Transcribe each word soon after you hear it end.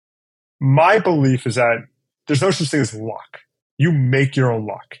My belief is that there's no such thing as luck. You make your own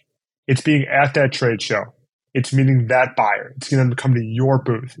luck. It's being at that trade show. It's meeting that buyer. It's getting them to come to your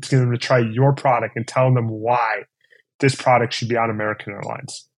booth. It's getting them to try your product and telling them why this product should be on American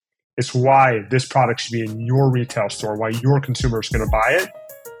Airlines. It's why this product should be in your retail store, why your consumer is going to buy it,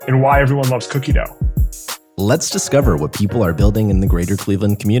 and why everyone loves cookie dough. Let's discover what people are building in the greater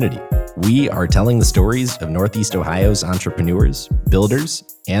Cleveland community. We are telling the stories of Northeast Ohio's entrepreneurs, builders,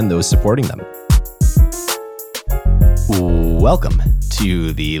 and those supporting them. Welcome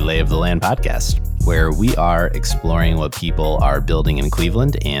to the Lay of the Land podcast, where we are exploring what people are building in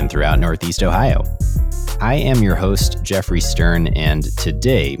Cleveland and throughout Northeast Ohio. I am your host, Jeffrey Stern, and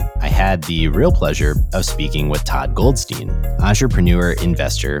today I had the real pleasure of speaking with Todd Goldstein, entrepreneur,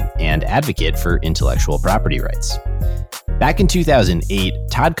 investor, and advocate for intellectual property rights. Back in 2008,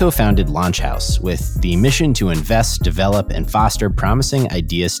 Todd co-founded Launch House with the mission to invest, develop, and foster promising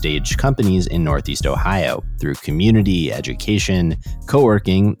idea stage companies in Northeast Ohio through community, education,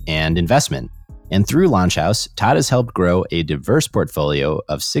 co-working, and investment. And through Launch House, Todd has helped grow a diverse portfolio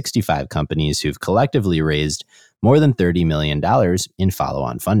of 65 companies who've collectively raised more than $30 million in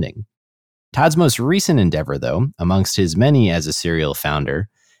follow-on funding. Todd's most recent endeavor, though, amongst his many as a serial founder,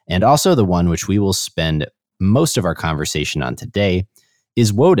 and also the one which we will spend most of our conversation on today,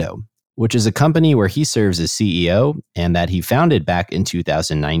 is Wodo, which is a company where he serves as CEO and that he founded back in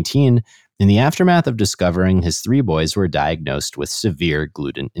 2019 in the aftermath of discovering his 3 boys were diagnosed with severe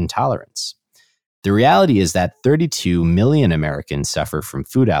gluten intolerance. The reality is that 32 million Americans suffer from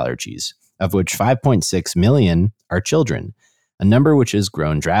food allergies, of which 5.6 million are children, a number which has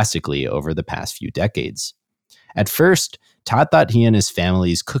grown drastically over the past few decades. At first, Todd thought he and his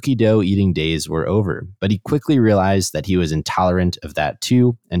family's cookie dough eating days were over, but he quickly realized that he was intolerant of that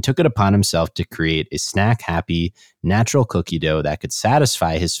too and took it upon himself to create a snack-happy, natural cookie dough that could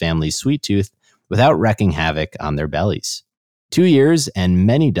satisfy his family's sweet tooth without wreaking havoc on their bellies. 2 years and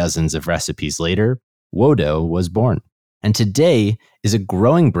many dozens of recipes later, Wodo was born. And today is a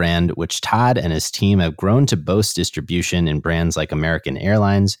growing brand which Todd and his team have grown to boast distribution in brands like American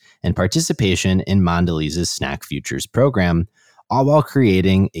Airlines and participation in Mondelez's Snack Futures program, all while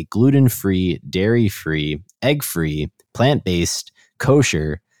creating a gluten-free, dairy-free, egg-free, plant-based,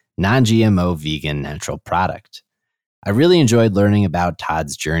 kosher, non-GMO vegan natural product. I really enjoyed learning about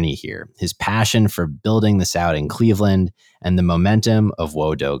Todd's journey here, his passion for building this out in Cleveland, and the momentum of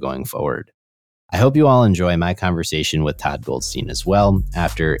Wodo going forward. I hope you all enjoy my conversation with Todd Goldstein as well,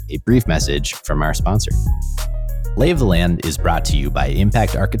 after a brief message from our sponsor. Lay of the Land is brought to you by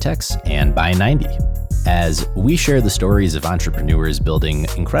Impact Architects and by 90. As we share the stories of entrepreneurs building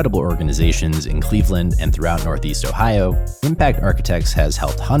incredible organizations in Cleveland and throughout Northeast Ohio, Impact Architects has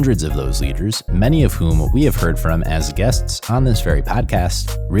helped hundreds of those leaders, many of whom we have heard from as guests on this very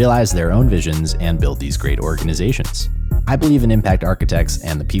podcast, realize their own visions and build these great organizations. I believe in Impact Architects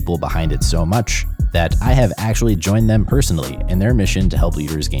and the people behind it so much that I have actually joined them personally in their mission to help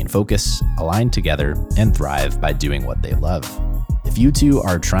leaders gain focus, align together, and thrive by doing what they love. If you too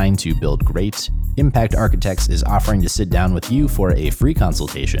are trying to build great, Impact Architects is offering to sit down with you for a free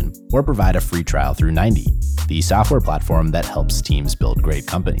consultation or provide a free trial through 90, the software platform that helps teams build great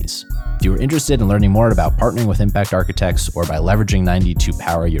companies. If you are interested in learning more about partnering with Impact Architects or by leveraging 90 to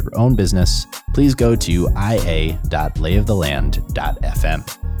power your own business, please go to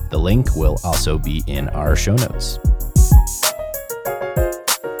ia.layoftheland.fm. The link will also be in our show notes.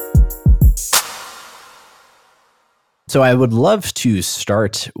 So I would love to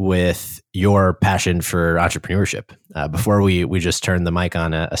start with your passion for entrepreneurship. Before we just turned the mic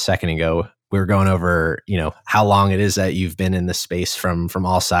on a second ago, we were going over, how long it is that you've been in this space from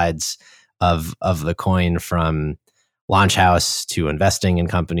all sides of the coin, from Launch House to investing in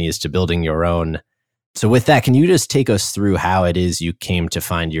companies to building your own. So with that, can you just take us through how it is you came to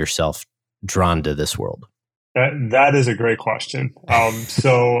find yourself drawn to this world? That is a great question.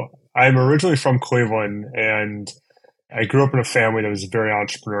 So I'm originally from Cleveland, and I grew up in a family that was very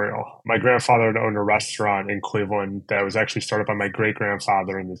entrepreneurial. My grandfather had owned a restaurant in Cleveland that was actually started by my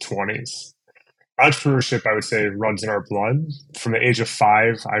great-grandfather in the 1920s. Entrepreneurship, I would say, runs in our blood. From the age of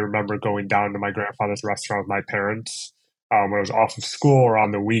 5, I remember going down to my grandfather's restaurant with my parents when I was off of school or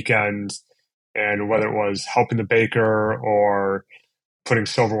on the weekend, and whether it was helping the baker or putting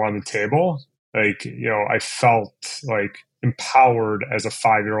silverware on the table, I felt empowered as a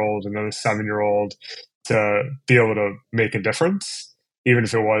 5-year-old and then a 7-year-old to be able to make a difference, even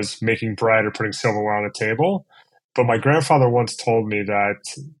if it was making bread or putting silverware on a table. But my grandfather once told me that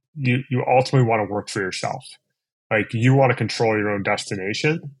you ultimately want to work for yourself. You want to control your own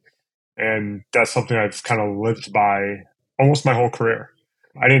destination. And that's something I've kind of lived by almost my whole career.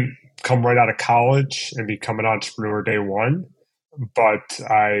 I didn't come right out of college and become an entrepreneur day one. But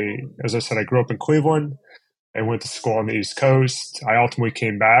as I said, I grew up in Cleveland. I went to school on the East Coast. I ultimately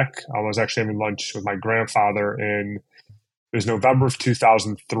came back. I was actually having lunch with my grandfather it was November of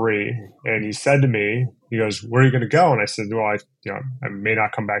 2003. And he said to me, he goes, "Where are you going to go?" And I said, "Well, I may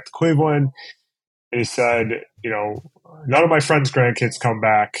not come back to Cleveland." And he said, "None of my friends' grandkids come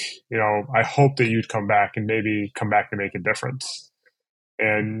back. I hope that you'd come back and maybe come back to make a difference."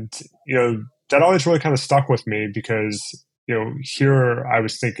 And, that always really kind of stuck with me because, here I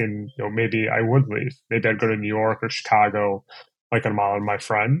was thinking, maybe I would leave. Maybe I'd go to New York or Chicago like a lot of my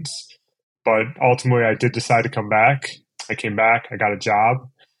friends. But ultimately, I did decide to come back. I came back, I got a job.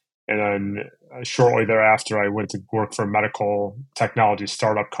 And then shortly thereafter, I went to work for a medical technology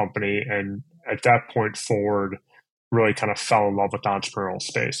startup company. And at that point forward, really kind of fell in love with the entrepreneurial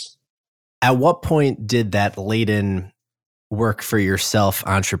space. At what point did that laden work for yourself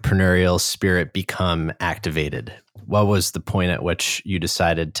entrepreneurial spirit become activated? What was the point at which you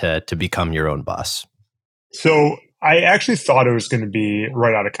decided to become your own boss? So I actually thought it was going to be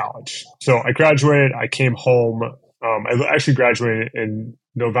right out of college. So I graduated, I came home. I actually graduated in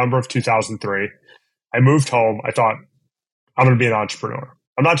November of 2003. I moved home. I thought, I'm going to be an entrepreneur.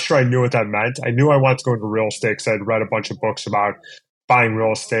 I'm not sure I knew what that meant. I knew I wanted to go into real estate because I'd read a bunch of books about buying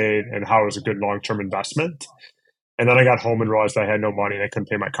real estate and how it was a good long-term investment. And then I got home and realized I had no money and I couldn't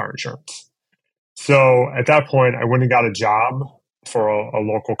pay my car insurance. So at that point, I went and got a job for a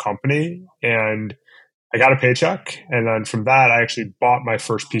local company and I got a paycheck. And then from that, I actually bought my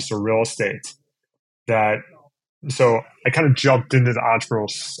first piece of real estate so I kind of jumped into the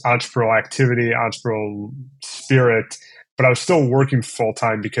entrepreneurial activity, entrepreneurial spirit, but I was still working full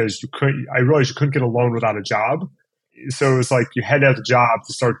time because I realized you couldn't get a loan without a job. So it was like you had to have a job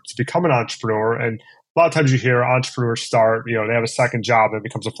to start to become an entrepreneur. And a lot of times you hear entrepreneurs start, they have a second job that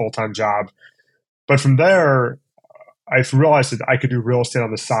becomes a full-time job. But from there, I realized that I could do real estate on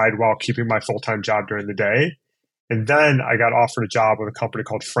the side while keeping my full-time job during the day. And then I got offered a job with a company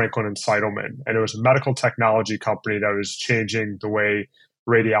called Franklin and Seidelman. And it was a medical technology company that was changing the way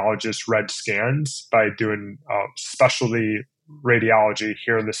radiologists read scans by doing specialty radiology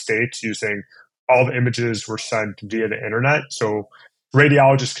here in the States using all the images were sent via the internet. So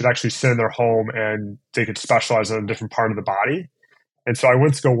radiologists could actually sit in their home and they could specialize in a different part of the body. And so I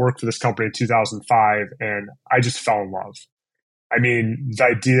went to go work for this company in 2005 and I just fell in love. I mean, the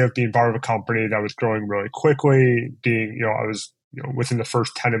idea of being part of a company that was growing really quickly, I was within the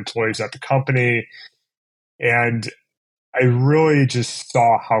first 10 employees at the company. And I really just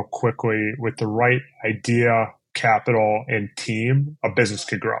saw how quickly, with the right idea, capital, and team, a business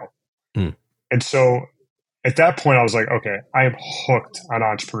could grow. Mm. And so at that point, I was like, okay, I am hooked on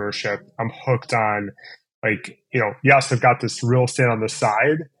entrepreneurship. I'm hooked on, yes, I've got this real estate on the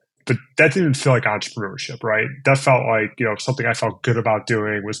side. But that didn't feel like entrepreneurship, right? That felt like, something I felt good about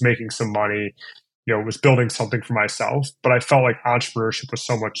doing, was making some money, was building something for myself. But I felt like entrepreneurship was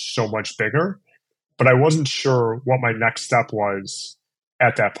so much bigger. But I wasn't sure what my next step was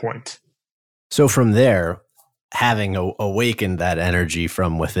at that point. So from there, having awakened that energy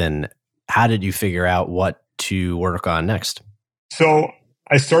from within, how did you figure out what to work on next? So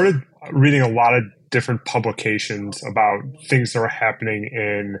I started reading a lot of different publications about things that were happening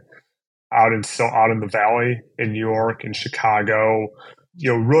out in the Valley in New York and Chicago,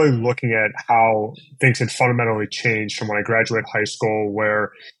 really looking at how things had fundamentally changed from when I graduated high school,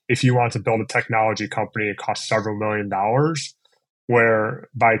 where if you want to build a technology company, it costs several $1 million, where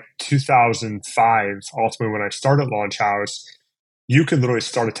by 2005, ultimately when I started Launch House, you could literally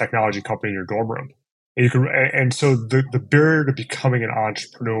start a technology company in your dorm room. And so the barrier to becoming an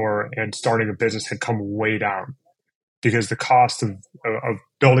entrepreneur and starting a business had come way down because the cost of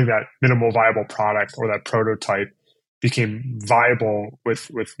building that minimal viable product or that prototype became viable with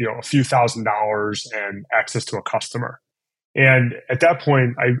a few $1,000s and access to a customer. And at that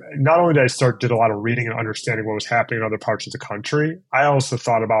point, I not only did I did a lot of reading and understanding what was happening in other parts of the country, I also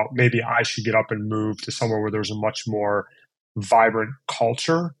thought about maybe I should get up and move to somewhere where there's a much more vibrant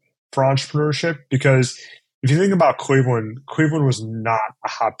culture for entrepreneurship. Because if you think about Cleveland was not a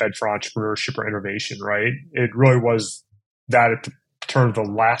hotbed for entrepreneurship or innovation, right? It really was that at the turn of the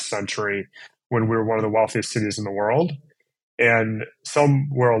last century when we were one of the wealthiest cities in the world. And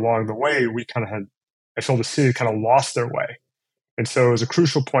somewhere along the way, I feel the city kind of lost their way. And so it was a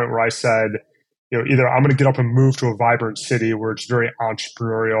crucial point where I said, either I'm going to get up and move to a vibrant city where it's very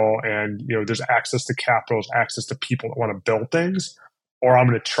entrepreneurial and, there's access to capital, access to people that want to build things, or I'm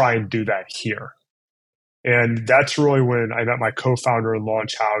going to try and do that here. And that's really when I met my co-founder in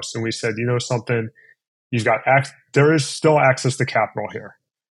Launch House. And we said, something, there is still access to capital here.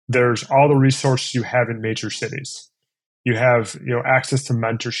 there's all the resources you have in major cities. You have, access to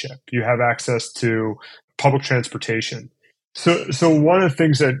mentorship. You have access to public transportation. So one of the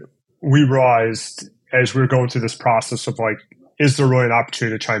things that we realized as we were going through this process of like, is there really an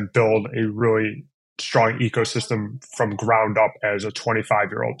opportunity to try and build a really strong ecosystem from ground up as a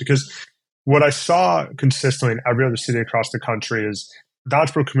 25-year-old? Because what I saw consistently in every other city across the country is the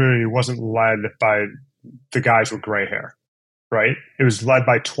entrepreneur community wasn't led by the guys with gray hair, right? It was led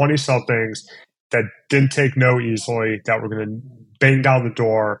by 20 somethings that didn't take no easily, that were going to bang down the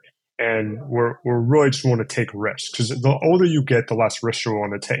door, and we're really just want to take risks. Because the older you get, the less risks you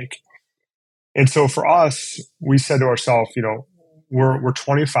want to take. And so for us, we said to ourselves, we're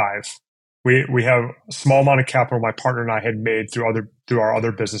 25. We have a small amount of capital my partner and I had made through our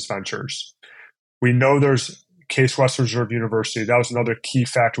other business ventures. We know there's Case Western Reserve University. That was another key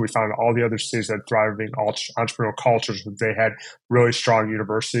factor we found in all the other cities that thriving entrepreneurial cultures. They had really strong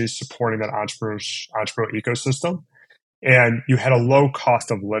universities supporting that entrepreneurial ecosystem. And you had a low cost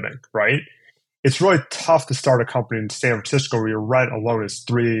of living, right? It's really tough to start a company in San Francisco where your rent alone is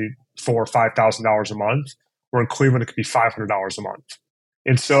 $3,000, $4,000, $5,000 a month, or in Cleveland it could be $500 a month.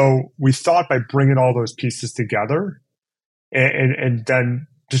 And so we thought by bringing all those pieces together and then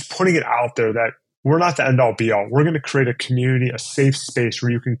just putting it out there that we're not the end all be all. We're going to create a community, a safe space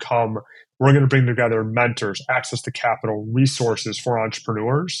where you can come. We're going to bring together mentors, access to capital, resources for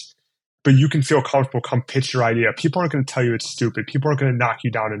entrepreneurs, but you can feel comfortable, come pitch your idea. People aren't going to tell you it's stupid. People aren't going to knock you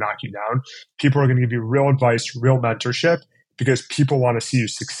down and knock you down. People are going to give you real advice, real mentorship, because people want to see you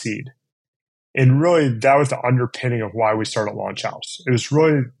succeed. And really, that was the underpinning of why we started Launch House. It was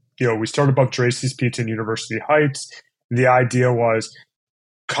really, we started above Tracy's Pizza in University Heights. The idea was,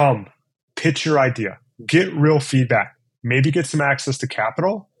 come, pitch your idea, get real feedback, maybe get some access to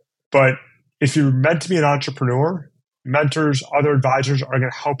capital. But if you're meant to be an entrepreneur, mentors, other advisors are going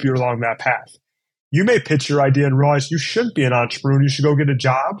to help you along that path. You may pitch your idea and realize you shouldn't be an entrepreneur, you should go get a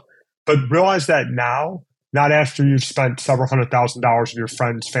job, but realize that now, not after you've spent several $100,000 of your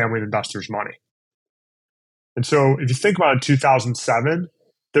friends, family, and investors' money. And so if you think about it, in 2007,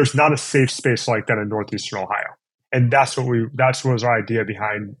 there's not a safe space like that in Northeastern Ohio. And that was our idea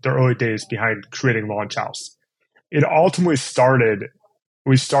behind the early days behind creating Launch House. It ultimately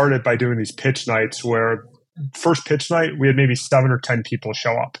we started by doing these pitch nights where first pitch night, we had maybe 7 or 10 people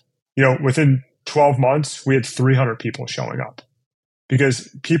show up. Within 12 months, we had 300 people showing up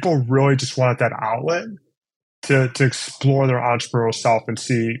because people really just wanted that outlet to explore their entrepreneurial self and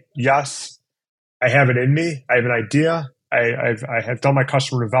see, yes, I have it in me. I have an idea. I have done my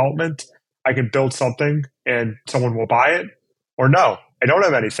customer development. I can build something and someone will buy it. Or no, I don't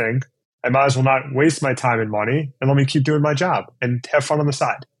have anything. I might as well not waste my time and money and let me keep doing my job and have fun on the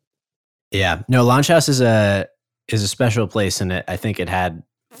side. Yeah, no, Launch House is a special place, and I think it had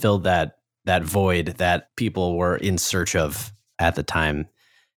filled that void that people were in search of at the time.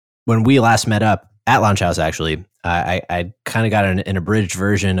 When we last met up at Launch House, actually, I kind of got an abridged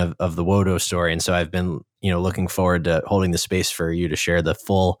version of the Wodo story, and so I've been looking forward to holding the space for you to share the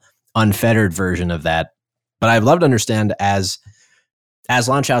full unfettered version of that. But I'd love to understand as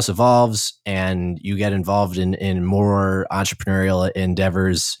Launch House evolves and you get involved in more entrepreneurial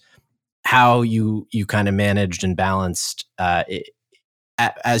endeavors, how you kind of managed and balanced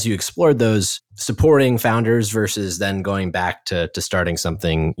as you explored those, supporting founders versus then going back to starting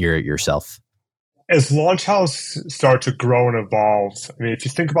something yourself. As Launch House started to grow and evolve, I mean, if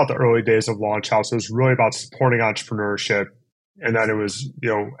you think about the early days of Launch House, it was really about supporting entrepreneurship. And then it was,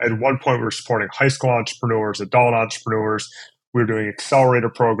 at one point we were supporting high school entrepreneurs, adult entrepreneurs. We were doing accelerator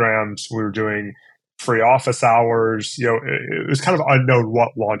programs. We were doing free office hours. It was kind of unknown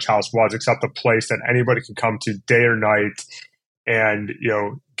what Launch House was, except a place that anybody could come to day or night and,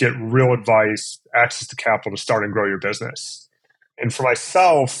 get real advice, access to capital to start and grow your business. And for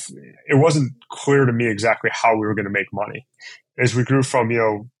myself, it wasn't clear to me exactly how we were going to make money. As we grew from,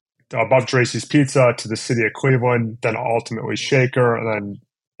 above Tracy's Pizza to the city of Cleveland, then ultimately Shaker, and then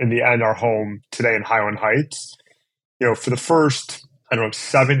in the end, our home today in Highland Heights. For the first,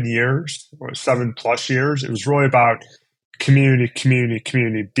 7 years or 7+ years, it was really about community,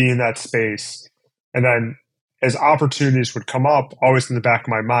 be in that space. And then as opportunities would come up, always in the back of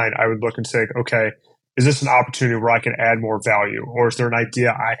my mind, I would look and say, okay, is this an opportunity where I can add more value? Or is there an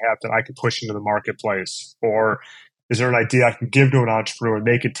idea I have that I can push into the marketplace? Or is there an idea I can give to an entrepreneur and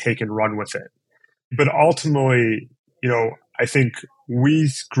they could take and run with it? But ultimately, I think we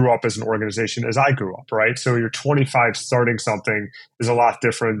grew up as an organization as I grew up, right? So you're 25 starting something is a lot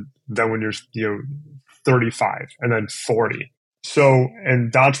different than when you're 35 and then 40. So,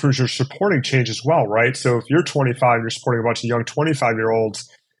 and the entrepreneurs you're supporting change as well, right? So if you're 25 and you're supporting a bunch of young 25-year-olds,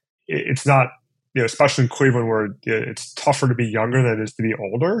 it's not, especially in Cleveland where it's tougher to be younger than it is to be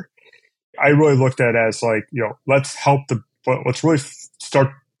older. I really looked at it as like, let's really start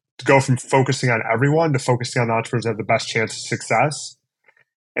to go from focusing on everyone to focusing on the entrepreneurs that have the best chance of success.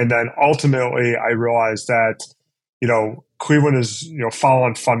 And then ultimately I realized that, Cleveland is,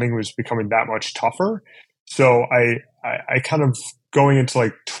 follow-on funding was becoming that much tougher. So I kind of going into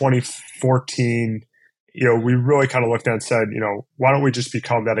like 2014, we really kind of looked at it and said, why don't we just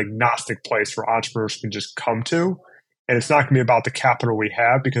become that agnostic place where entrepreneurs can just come to? And it's not going to be about the capital we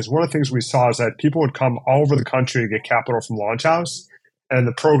have, because one of the things we saw is that people would come all over the country to get capital from Launch House, and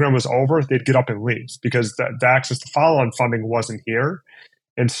the program was over, they'd get up and leave because the access to follow-on funding wasn't here.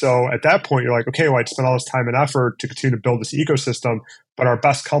 And so at that point, you're like, okay, well, I'd spent all this time and effort to continue to build this ecosystem, but our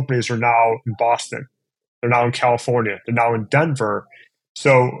best companies are now in Boston. They're now in California. They're now in Denver.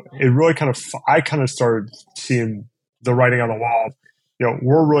 So it really I kind of started seeing the writing on the wall.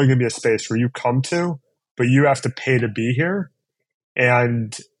 We're really going to be a space where you come to, but you have to pay to be here.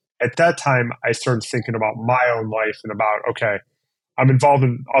 And at that time, I started thinking about my own life and about, okay, I'm involved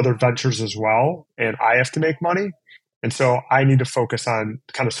in other ventures as well, and I have to make money. And so I need to focus on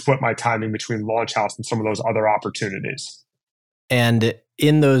kind of split my timing between Launch House and some of those other opportunities. And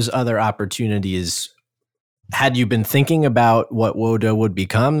in those other opportunities, had you been thinking about what Wodo would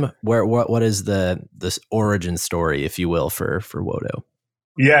become? What is this origin story, if you will, for Wodo?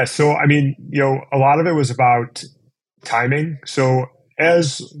 Yeah. So, I mean, a lot of it was about timing. So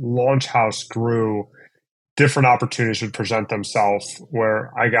as Launch House grew, different opportunities would present themselves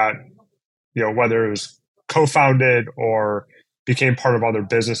where I got, whether it was co-founded or became part of other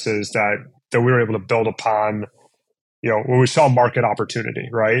businesses that we were able to build upon, when we saw market opportunity,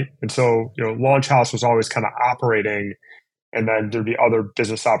 right? And so, Launch House was always kind of operating, and then there'd be other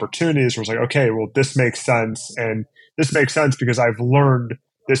business opportunities where it's like, okay, well, this makes sense. And this makes sense because I've learned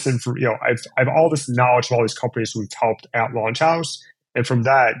this, I've all this knowledge of all these companies we've helped at Launch House. And from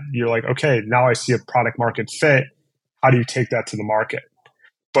that, you're like, okay, now I see a product market fit. How do you take that to the market?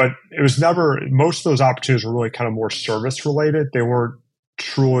 But it was never, most of those opportunities were really kind of more service related. They weren't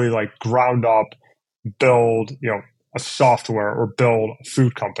truly like ground up, build, a software or build a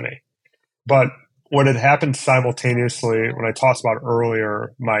food company. But what had happened simultaneously, when I talked about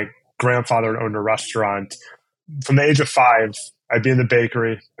earlier, my grandfather owned a restaurant. From the age of 5, I'd be in the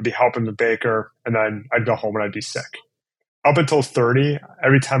bakery, I'd be helping the baker, and then I'd go home and I'd be sick. Up until 30,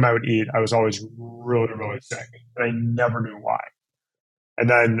 every time I would eat, I was always really, really sick. And I never knew why. And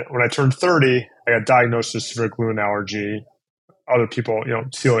then when I turned 30, I got diagnosed with severe gluten allergy, other people,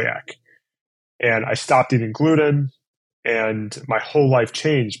 celiac. And I stopped eating gluten, and my whole life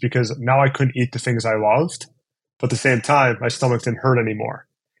changed because now I couldn't eat the things I loved, but at the same time, my stomach didn't hurt anymore.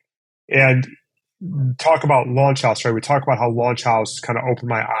 And talk about Launch House, right? We talk about how Launch House kind of opened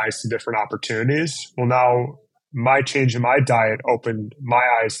my eyes to different opportunities. Well, now my change in my diet opened my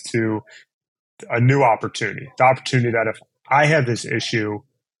eyes to a new opportunity, the opportunity that if I have this issue,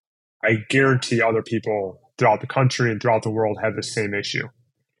 I guarantee other people throughout the country and throughout the world have the same issue.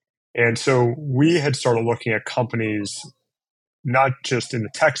 And so we had started looking at companies, not just in the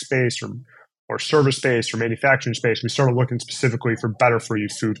tech space or service space or manufacturing space. We started looking specifically for better for you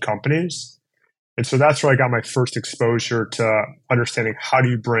food companies. And so that's where I got my first exposure to understanding how do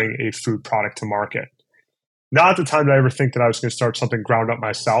you bring a food product to market. Not at the time did I ever think that I was going to start something ground up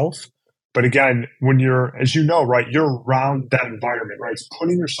myself. But again, when you're, as you know, right, you're around that environment, right? It's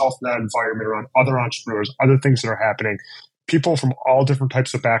putting yourself in that environment around other entrepreneurs, other things that are happening, people from all different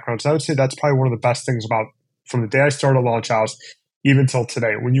types of backgrounds. I would say that's probably one of the best things about from the day I started Launch House, even till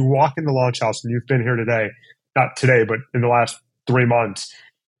today. When you walk into Launch House and you've been here today, not today, but in the last 3 months,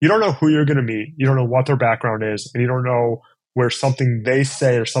 you don't know who you're going to meet. You don't know what their background is, and you don't know where something they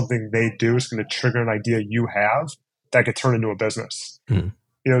say or something they do is going to trigger an idea you have that could turn into a business. Mm.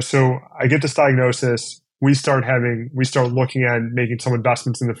 So I get this diagnosis. We start looking at making some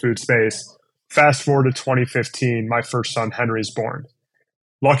investments in the food space. Fast forward to 2015, my first son, Henry's born.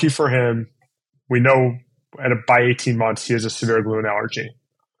 Lucky for him, we know by 18 months, he has a severe gluten allergy.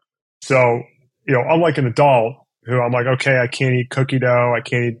 So, unlike an adult who I'm like, okay, I can't eat cookie dough. I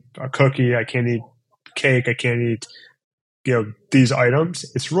can't eat a cookie. I can't eat cake. I can't eat, these items.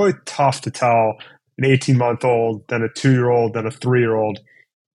 It's really tough to tell an 18-month-old, then a 2-year-old, then a 3-year-old,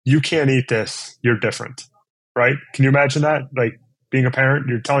 you can't eat this. You're different, right? Can you imagine that? Like being a parent,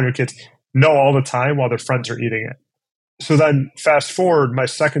 you're telling your kids no all the time while their friends are eating it. So then fast forward, my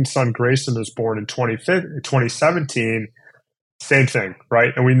second son, Grayson, was born in 2017. Same thing,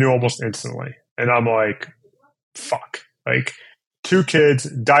 right? And we knew almost instantly. And I'm like, fuck. Like 2 kids,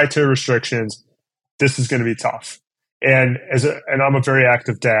 dietary restrictions. This is going to be tough. And I'm a very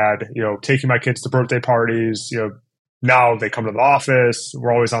active dad, taking my kids to birthday parties, now they come to the office,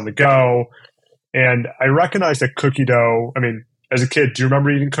 we're always on the go. And I recognize that cookie dough, I mean, as a kid, do you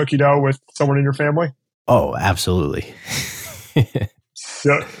remember eating cookie dough with someone in your family? Oh, absolutely.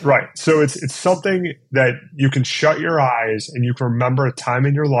 So, right. So it's something that you can shut your eyes and you can remember a time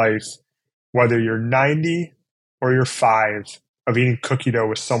in your life, whether you're 90 or you're 5, of eating cookie dough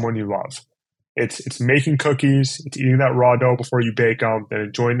with someone you love. It's making cookies, it's eating that raw dough before you bake them, then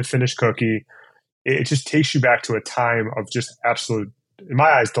enjoying the finished cookie. It just takes you back to a time of just absolute, in my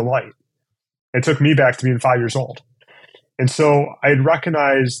eyes, delight. It took me back to being 5 years old. And so I had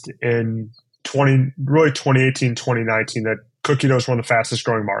recognized in 2018, 2019, that cookie dough is one of the fastest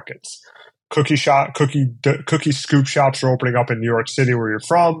growing markets. Cookie scoop shops are opening up in New York City, where you're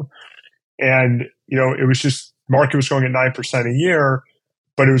from. And, it was just, market was growing at 9% a year,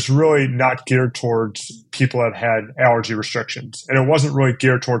 but it was really not geared towards people that had allergy restrictions. And it wasn't really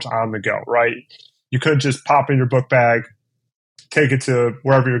geared towards on the go, right? You couldn't just pop in your book bag, take it to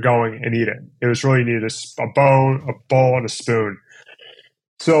wherever you're going and eat it. It was really, you needed a bowl, and a spoon.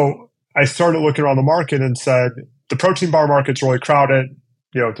 So I started looking around the market and said, the protein bar market's really crowded.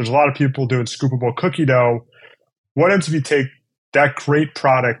 There's a lot of people doing scoopable cookie dough. What if you take that great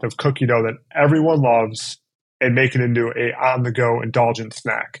product of cookie dough that everyone loves and make it into a on-the-go indulgent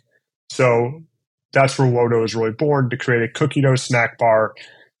snack? So that's where Wodo was really born, to create a cookie dough snack bar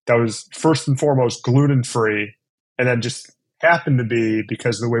that was first and foremost gluten-free, and then just happened to be,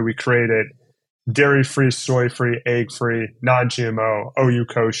 because of the way we create it, dairy-free, soy-free, egg-free, non-GMO, OU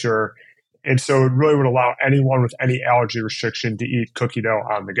kosher. And so it really would allow anyone with any allergy restriction to eat cookie dough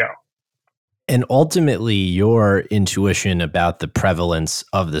on the go. And ultimately, your intuition about the prevalence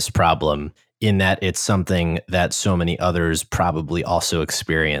of this problem, in that it's something that so many others probably also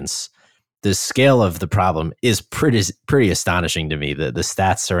experience. The scale of the problem is pretty astonishing to me. The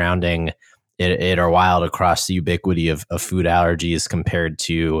stats surrounding it are wild across the ubiquity of food allergies compared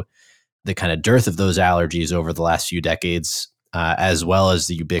to the kind of dearth of those allergies over the last few decades, as well as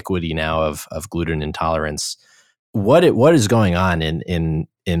the ubiquity now of gluten intolerance. What is going on in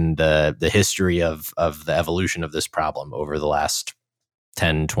the history of the evolution of this problem over the last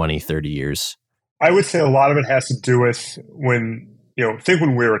 10, 20, 30 years? I would say a lot of it has to do with think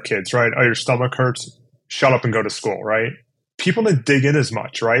when we were kids, right? Oh, your stomach hurts, shut up and go to school, right? People didn't dig in as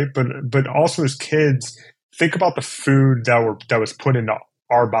much, right? But also as kids, think about the food that was put into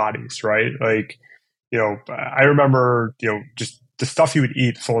our bodies, right? Like, I remember, just the stuff you would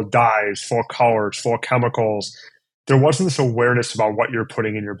eat, full of dyes, full of colors, full of chemicals. There wasn't this awareness about what you're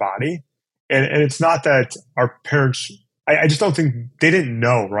putting in your body. And it's not that our parents, I just don't think they didn't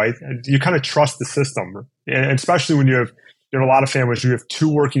know, right? You kind of trust the system. And especially when you have, a lot of families, you have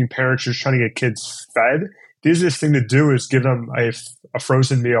 2 working parents just trying to get kids fed. The easiest thing to do is give them a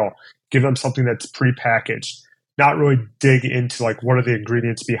frozen meal, give them something that's prepackaged, not really dig into like what are the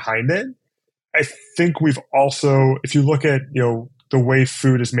ingredients behind it. I think we've also, if you look at, the way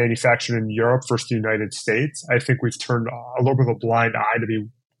food is manufactured in Europe versus the United States, I think we've turned a little bit of a blind eye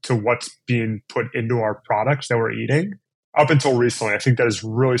to what's being put into our products that we're eating. Up until recently, I think that is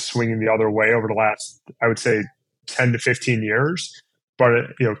really swinging the other way over the last, I would say, 10 to 15 years. But,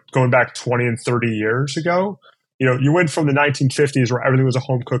 going back 20 and 30 years ago, you went from the 1950s where everything was a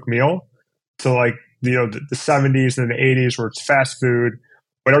home cooked meal to like, the 70s and the 80s where it's fast food,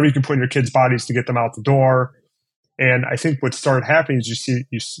 whatever you can put in your kids' bodies to get them out the door. And I think what started happening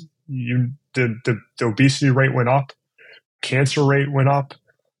is the obesity rate went up, cancer rate went up,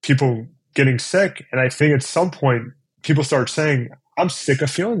 people getting sick. And I think at some point, people start saying, I'm sick of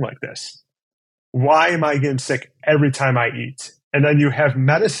feeling like this. Why am I getting sick every time I eat? And then you have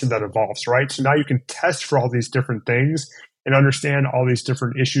medicine that evolves, right? So now you can test for all these different things and understand all these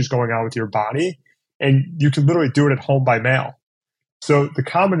different issues going on with your body. And you can literally do it at home by mail. So the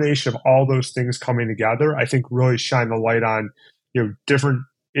combination of all those things coming together, I think really shine the light on, different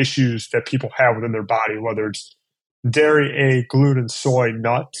issues that people have within their body, whether it's dairy, egg, gluten, soy,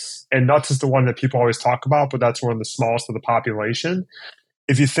 nuts. And nuts is the one that people always talk about, but that's one of the smallest of the population.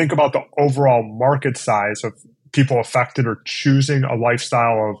 If you think about the overall market size of people affected or choosing a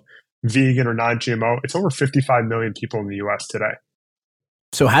lifestyle of vegan or non-GMO, it's over 55 million people in the US today.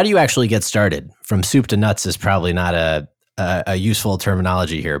 So how do you actually get started? From soup to nuts is probably not a useful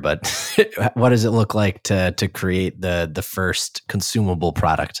terminology here, but what does it look like to create the first consumable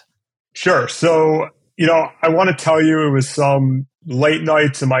product? Sure. So, I want to tell you it was some late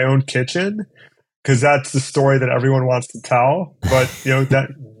nights in my own kitchen, because that's the story that everyone wants to tell. But,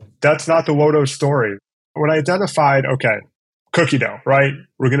 that's not the Wodo story. When I identified, okay, cookie dough, right?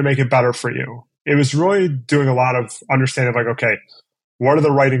 We're going to make it better for you. it was really doing a lot of understanding of like, okay, what are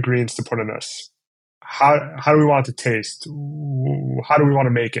the right ingredients to put in this? How do we want it to taste? How do we want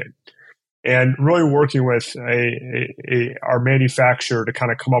to make it? And really working with our manufacturer to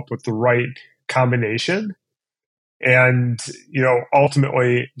kind of come up with the right combination. And,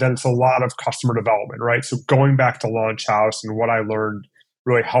 ultimately, then it's a lot of customer development, right? So going back to Launch House and what I learned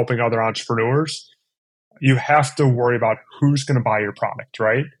really helping other entrepreneurs, you have to worry about who's going to buy your product,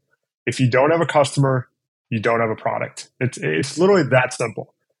 right? If you don't have a customer, you don't have a product. It's literally that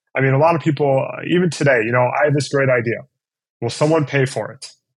simple. I mean, a lot of people, even today, I have this great idea. Will someone pay for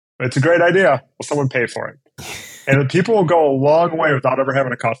it? It's a great idea. Will someone pay for it? And people will go a long way without ever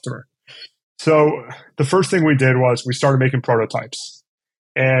having a customer. So the first thing we did was we started making prototypes.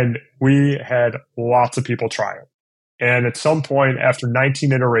 And we had lots of people try it. And at some point, after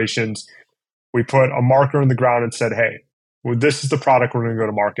 19 iterations, we put a marker in the ground and said, hey, well, this is the product we're going to go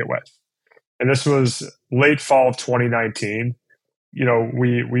to market with. And this was late fall of 2019.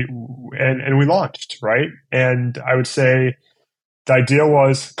 We launched, right? And I would say the idea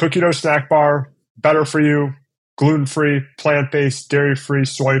was cookie dough snack bar, better for you, gluten-free, plant-based, dairy-free,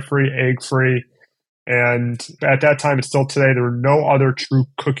 soy-free, egg-free. And at that time, and still today, there were no other true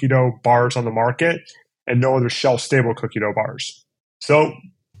cookie dough bars on the market and no other shelf-stable cookie dough bars. So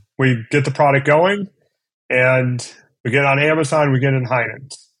we get the product going and we get it on Amazon, we get it in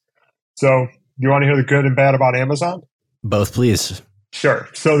Heinen's. So you want to hear the good and bad about Amazon? Both, please. Sure.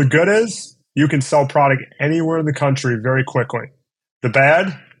 So the good is you can sell product anywhere in the country very quickly. The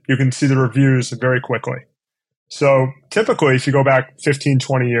bad, you can see the reviews very quickly. So typically, if you go back 15,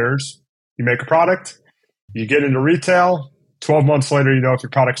 20 years, you make a product, you get into retail, 12 months later, you know if your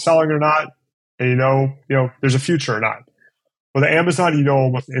product's selling or not, and you know there's a future or not. With Amazon, you know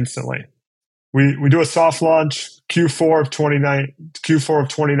almost instantly. We do a soft launch Q4 of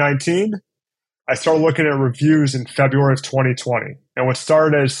 2019. I started looking at reviews in February of 2020. And what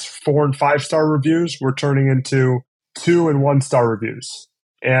started as 4 and 5 star reviews were turning into 2 and 1 star reviews.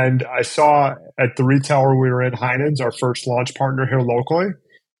 And I saw at the retailer we were in, Heinen's, our first launch partner here locally,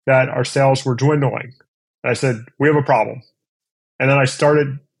 that our sales were dwindling. And I said, we have a problem. And then I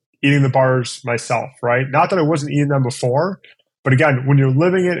started eating the bars myself, right? Not that I wasn't eating them before, but again, when you're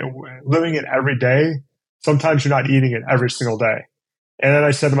living it every day, sometimes you're not eating it every single day. And then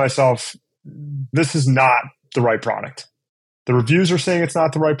I said to myself, this is not the right product. The reviews are saying it's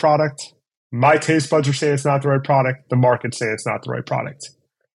not the right product. My taste buds are saying it's not the right product. The market's saying it's not the right product.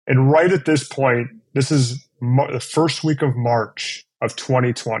 And right at this point, this is the first week of March of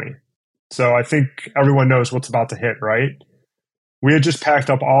 2020. So I think everyone knows what's about to hit, right? We had just packed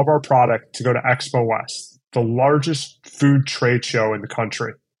up all of our product to go to Expo West, the largest food trade show in the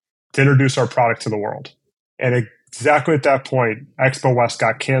country, to introduce our product to the world. And exactly at that point, Expo West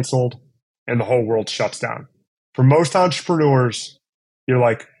got canceled and the whole world shuts down. For most entrepreneurs, you're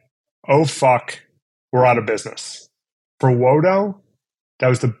like, oh, fuck, we're out of business. For Wodo, that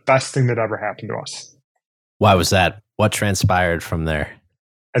was the best thing that ever happened to us. Why was that? What transpired from there?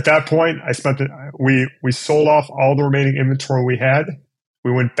 At that point, we sold off all the remaining inventory we had.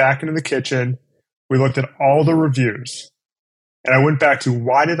 We went back into the kitchen. We looked at all the reviews. And I went back to,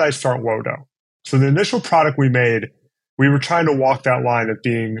 why did I start Wodo? So the initial product we made, we were trying to walk that line of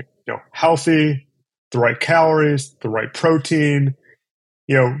being healthy, the right calories, the right protein,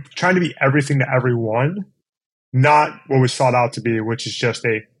 trying to be everything to everyone, not what we sought out to be, which is just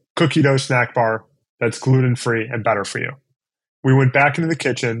a cookie dough snack bar that's gluten-free and better for you. We went back into the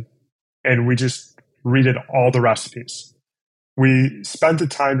kitchen and we just redid all the recipes. We spent the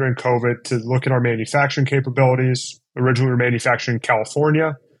time during COVID to look at our manufacturing capabilities. Originally, we were manufacturing in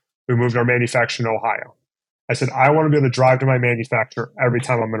California. We moved our manufacturing to Ohio. I said, I want to be able to drive to my manufacturer every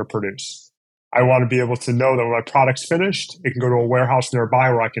time I'm going to produce. I want to be able to know that when my product's finished, it can go to a warehouse nearby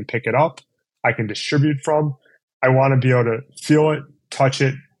where I can pick it up, I can distribute from. I want to be able to feel it, touch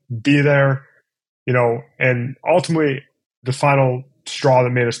it, be there, and ultimately the final straw that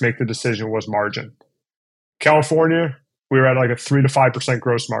made us make the decision was margin. California, we were at like a 3 to 5%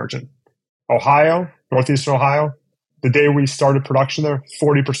 gross margin. Ohio, Northeastern Ohio, the day we started production there,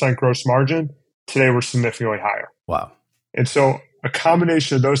 40% gross margin. Today, we're significantly higher. Wow. And so a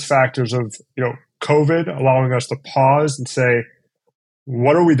combination of those factors of, COVID allowing us to pause and say,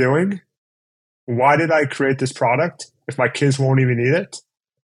 what are we doing? Why did I create this product if my kids won't even eat it?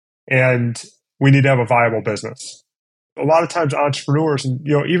 And we need to have a viable business. A lot of times entrepreneurs, and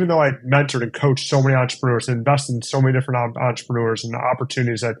even though I mentored and coached so many entrepreneurs and invested in so many different entrepreneurs and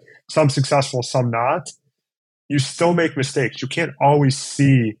opportunities that some successful, some not, you still make mistakes. You can't always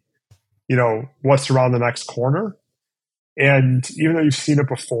see, what's around the next corner. And even though you've seen it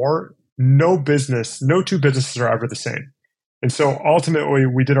before, no two businesses are ever the same. And so ultimately,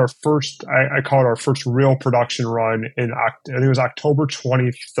 we did our first, I call it our first real production run I think it was October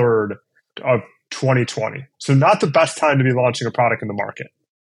 23rd of 2020. So not the best time to be launching a product in the market.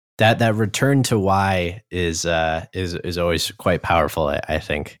 That return to why is always quite powerful, I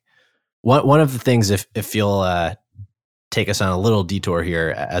think. One of the things, if you'll take us on a little detour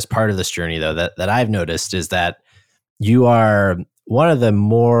here as part of this journey, though, that I've noticed is that you are one of the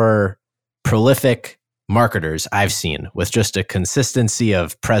more prolific marketers I've seen, with just a consistency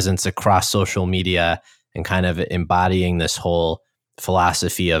of presence across social media and kind of embodying this whole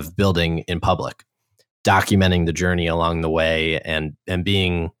philosophy of building in public, documenting the journey along the way, and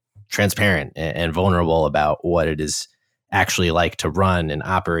being transparent and vulnerable about what it is actually like to run and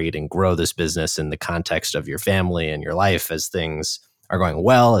operate and grow this business in the context of your family and your life, as things are going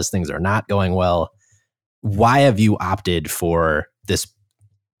well, as things are not going well. Why have you opted for this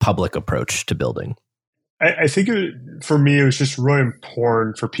public approach to building? I think for me, it was just really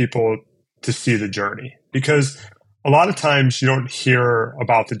important for people to see the journey, because a lot of times you don't hear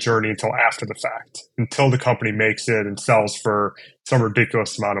about the journey until after the fact, until the company makes it and sells for some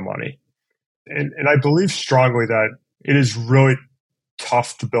ridiculous amount of money. And I believe strongly that it is really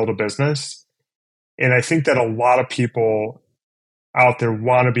tough to build a business. And I think that a lot of people out there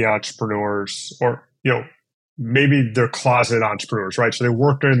want to be entrepreneurs, or, maybe they're closet entrepreneurs, right? So they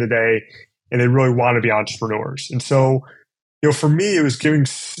work during the day and they really want to be entrepreneurs. And so, for me, it was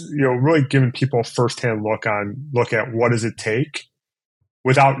really giving people a firsthand look at what does it take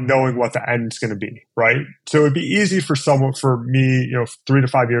without knowing what the end is going to be, right? So it'd be easy for me, 3 to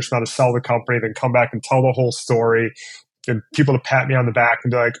 5 years from now, to sell the company, then come back and tell the whole story, and people to pat me on the back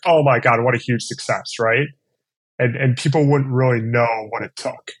and be like, oh my God, what a huge success, right? And people wouldn't really know what it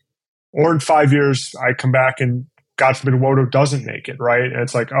took. Or in 5 years, I come back and God forbid Wodo doesn't make it, right? And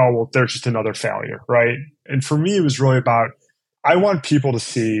it's like, oh, well, there's just another failure, right? And for me, it was really about, I want people to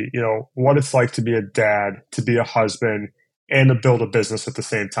see, what it's like to be a dad, to be a husband, and to build a business at the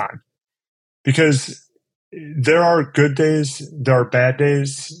same time. Because there are good days, there are bad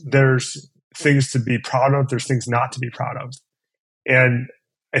days, there's things to be proud of, there's things not to be proud of. And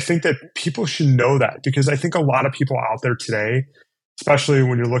I think that people should know that, because I think a lot of people out there today, especially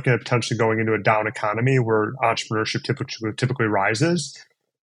when you're looking at potentially going into a down economy where entrepreneurship typically rises,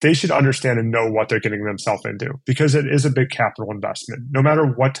 they should understand and know what they're getting themselves into, because it is a big capital investment. No matter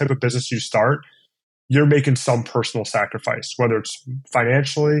what type of business you start, you're making some personal sacrifice, whether it's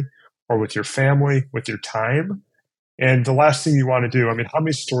financially or with your family, with your time. And the last thing you want to do, how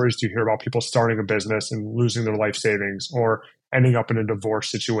many stories do you hear about people starting a business and losing their life savings or ending up in a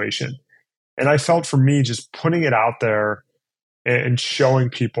divorce situation? And I felt, for me, just putting it out there and showing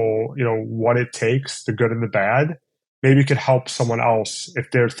people, what it takes, the good and the bad, maybe could help someone else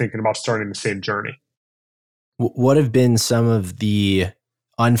if they're thinking about starting the same journey. What have been some of the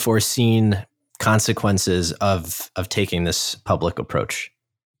unforeseen consequences of taking this public approach?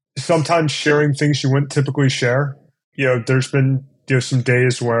 Sometimes sharing things you wouldn't typically share. There's been some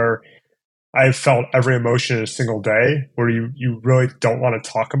days where I've felt every emotion in a single day, where you really don't want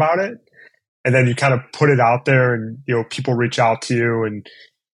to talk about it. And then you kind of put it out there, and people reach out to you, and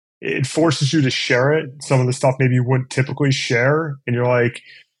it forces you to share it. Some of the stuff maybe you wouldn't typically share, and you're like,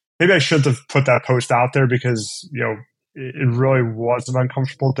 maybe I shouldn't have put that post out there, because it really was an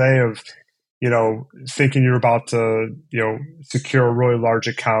uncomfortable day of thinking you're about to secure a really large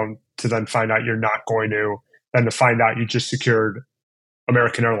account, to then find out you're not going to, then to find out you just secured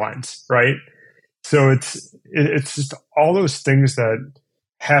American Airlines, right? So it's just all those things that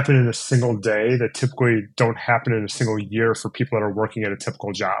happen in a single day that typically don't happen in a single year for people that are working at a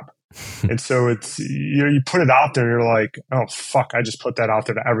typical job. And so it's, you put it out there and you're like, oh, fuck, I just put that out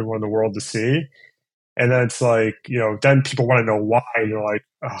there to everyone in the world to see. And then it's like, then people want to know why. And you're like,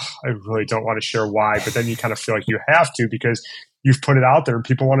 oh, I really don't want to share why. But then you kind of feel like you have to, because you've put it out there and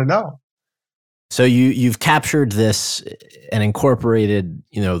people want to know. So you've captured this and incorporated,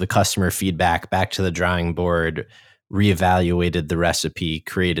 the customer feedback back to the drawing board, reevaluated the recipe,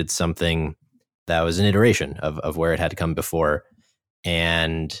 created something that was an iteration of where it had to come before,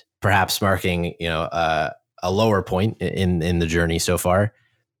 and perhaps marking, a lower point in the journey so far.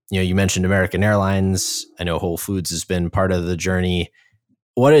 You mentioned American Airlines. I know Whole Foods has been part of the journey.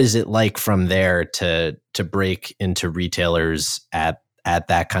 What is it like from there to break into retailers at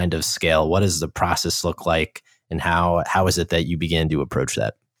that kind of scale? What does the process look like, and how is it that you began to approach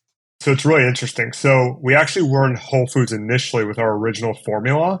that? So it's really interesting. So we actually were in Whole Foods initially with our original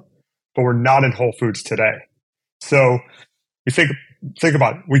formula, but we're not in Whole Foods today. So you think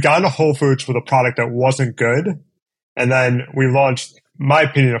about it. We got into Whole Foods with a product that wasn't good, and then we launched my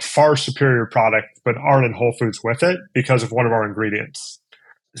opinion, a far superior product, but aren't in Whole Foods with it because of one of our ingredients.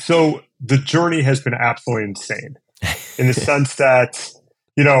 So the journey has been absolutely insane in the sense that,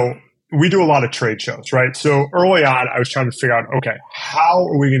 we do a lot of trade shows, right? So early on, I was trying to figure out, okay, how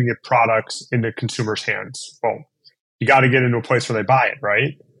are we going to get products into consumers' hands? Well, you got to get into a place where they buy it,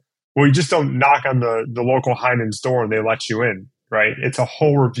 right? Well, you just don't knock on the local Heinen's door and they let you in, right? It's a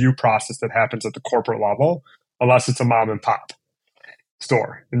whole review process that happens at the corporate level, unless it's a mom and pop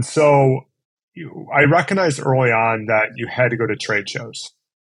store. And so I recognized early on that you had to go to trade shows.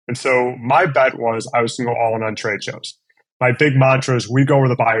 And so my bet was I was going to go all in on trade shows. My big mantra is we go where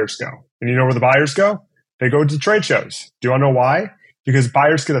the buyers go. And you know where the buyers go? They go to trade shows. Do you want to know why? Because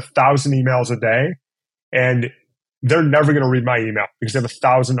buyers get 1,000 emails a day, and they're never going to read my email because they have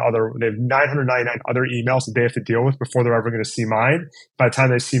 999 other emails that they have to deal with before they're ever going to see mine. By the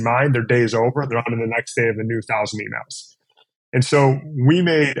time they see mine, their day is over. They're on to the next day of the new 1,000 emails. And so we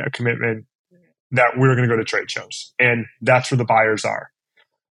made a commitment that we were going to go to trade shows, and that's where the buyers are.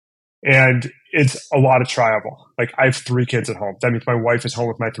 And it's a lot of travel. Like, I have 3 kids at home. That means my wife is home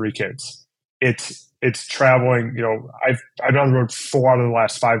with my 3 kids. It's traveling. I've been on the road 4 out of the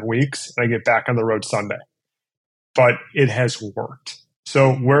last 5 weeks, and I get back on the road Sunday. But it has worked.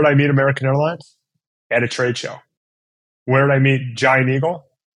 So where did I meet American Airlines? At a trade show. Where did I meet Giant Eagle?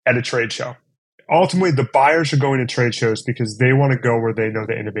 At a trade show. Ultimately, the buyers are going to trade shows because they want to go where they know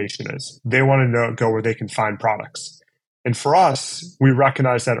the innovation is. They want to go where they can find products. And for us, we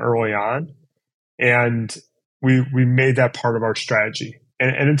recognized that early on, and we made that part of our strategy.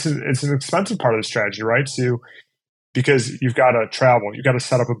 And it's an expensive part of the strategy, right? So because you've got to travel, you've got to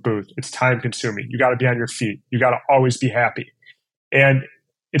set up a booth. It's time consuming. You got to be on your feet. You got to always be happy. And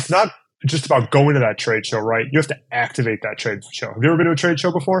it's not just about going to that trade show, right? You have to activate that trade show. Have you ever been to a trade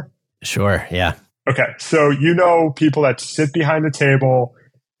show before? Sure. Yeah. Okay. So people that sit behind the table,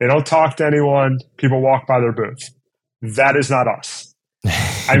 they don't talk to anyone. People walk by their booth. That is not us.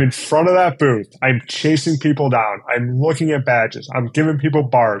 I'm in front of that booth. I'm chasing people down. I'm looking at badges. I'm giving people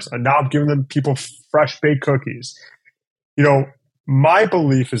bars. And now I'm giving them people fresh baked cookies. My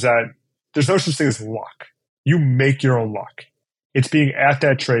belief is that there's no such thing as luck. You make your own luck. It's being at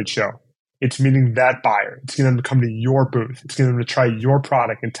that trade show. It's meeting that buyer. It's getting them to come to your booth. It's getting them to try your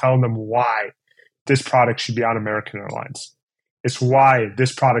product and telling them why this product should be on American Airlines. It's why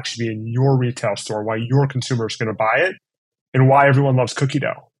this product should be in your retail store, why your consumer is going to buy it, and why everyone loves cookie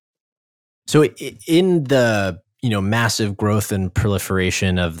dough. So in the massive growth and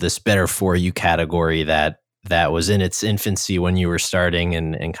proliferation of this better for you category that was in its infancy when you were starting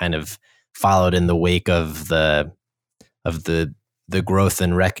and kind of followed in the wake of the growth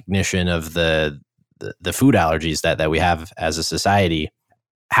and recognition of the food allergies that we have as a society,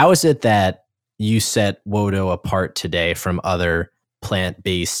 how is it that you set Wodo apart today from other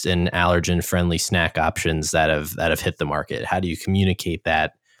plant-based and allergen-friendly snack options that have hit the market? How do you communicate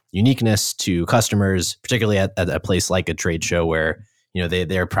that uniqueness to customers, particularly at a place like a trade show where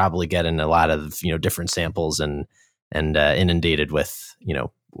they're probably getting a lot of different samples and inundated with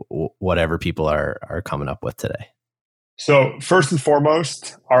whatever people are coming up with today? So first and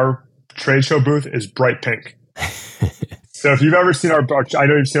foremost, our trade show booth is bright pink. So if you've ever seen I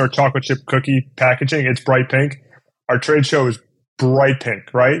know you've seen our chocolate chip cookie packaging, it's bright pink. Our trade show is bright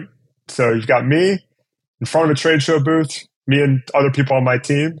pink, right? So you've got me in front of a trade show booth, me and other people on my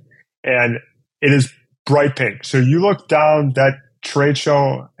team, and it is bright pink. So you look down that trade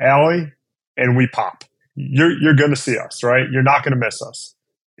show alley and we pop. You're going to see us, right? You're not going to miss us.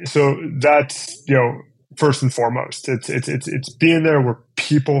 So that's, first and foremost, it's being there where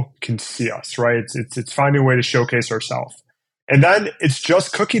people can see us, right? It's finding a way to showcase ourselves. And then it's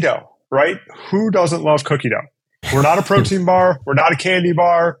just cookie dough, right? Who doesn't love cookie dough? We're not a protein bar. We're not a candy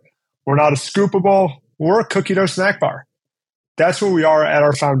bar. We're not a scoopable. We're a cookie dough snack bar. That's what we are at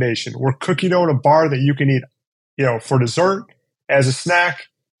our foundation. We're cookie dough in a bar that you can eat, for dessert, as a snack,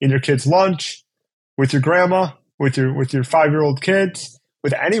 in your kid's lunch, with your grandma, with your 5-year-old kids,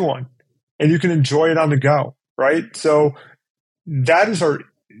 with anyone. And you can enjoy it on the go, right? So that is our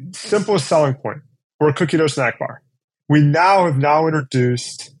simplest selling point. We're a cookie dough snack bar. We have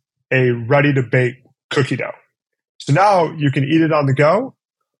introduced a ready-to-bake cookie dough. So now you can eat it on the go,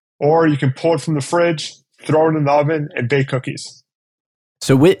 or you can pull it from the fridge, throw it in the oven, and bake cookies.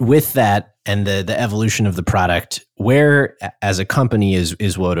 So with that and the evolution of the product, where as a company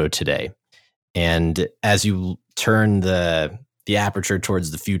is Wodo today? And as you turn the aperture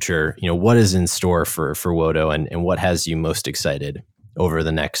towards the future, what is in store for Wodo, and what has you most excited over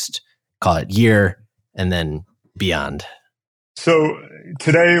the next, call it, year and then beyond? So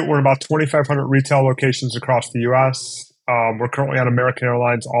today we're in about 2,500 retail locations across the U.S. We're currently on American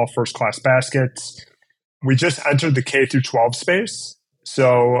Airlines all first class baskets. We just entered the K through 12 space.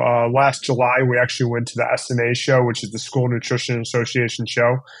 So last July, we actually went to the SMA show, which is the School Nutrition Association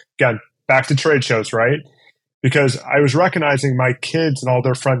show. Again, back to trade shows, right? Because I was recognizing my kids and all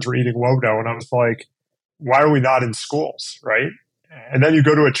their friends were eating Wodo, and I was like, why are we not in schools, right? And then you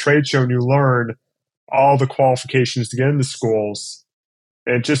go to a trade show and you learn all the qualifications to get into schools.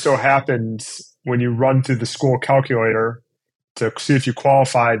 And it just so happens when you run through the school calculator to see if you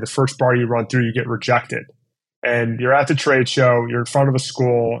qualify, the first bar you run through, you get rejected. And you're at the trade show, you're in front of a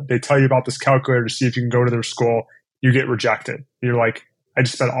school, they tell you about this calculator to see if you can go to their school, you get rejected. You're like, I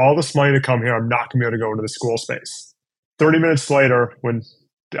just spent all this money to come here, I'm not going to be able to go into the school space. 30 minutes later, when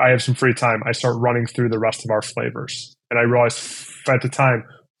I have some free time, I start running through the rest of our flavors. And I realized at the time,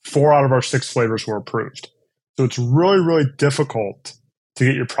 4 out of our 6 flavors were approved. So it's really, really difficult to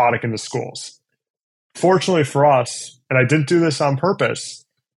get your product into schools. Fortunately for us, and I didn't do this on purpose,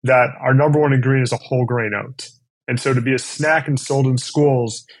 that our number one ingredient is a whole grain oat. And so to be a snack and sold in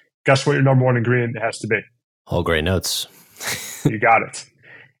schools, guess what your number one ingredient has to be? Whole grain oats. You got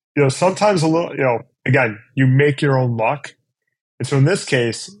it. Sometimes a little, again, you make your own luck. And so in this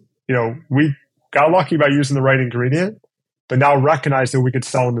case, we got lucky by using the right ingredient, but now recognize that we could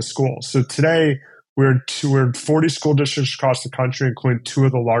sell into schools. So today we're in 40 school districts across the country, including 2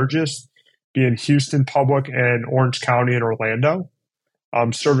 of the largest, being Houston Public and Orange County and Orlando,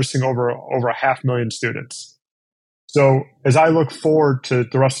 servicing over 500,000 students. So as I look forward to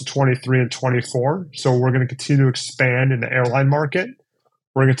the rest of 23 and 24, so we're going to continue to expand in the airline market.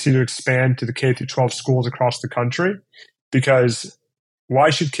 We're going to continue to expand to the K through 12 schools across the country, because why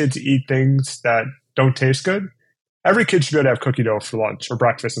should kids eat things that don't taste good? Every kid should be able to have cookie dough for lunch or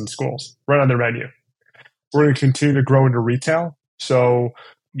breakfast in schools, right on their menu. We're going to continue to grow into retail. So,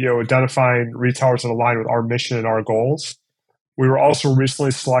 identifying retailers that align with our mission and our goals. We were also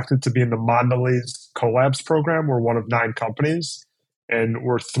recently selected to be in the Mondelez Collabs program. We're one of 9 companies, and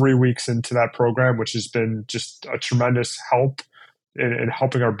we're 3 weeks into that program, which has been just a tremendous help in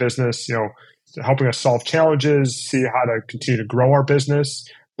helping our business, helping us solve challenges, see how to continue to grow our business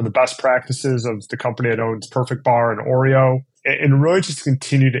with the best practices of the company that owns Perfect Bar and Oreo, and really just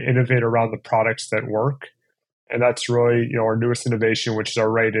continue to innovate around the products that work. And that's really, our newest innovation, which is our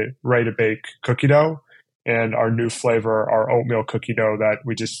ready-to-bake cookie dough, and our new flavor, our oatmeal cookie dough that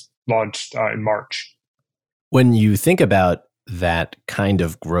we just launched in March. When you think about that kind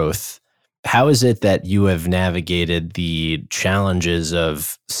of growth, how is it that you have navigated the challenges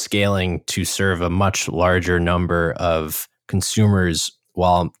of scaling to serve a much larger number of consumers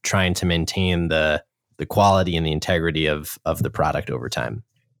while trying to maintain the quality and the integrity of the product over time?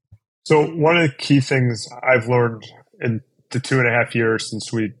 So one of the key things I've learned in the 2.5 years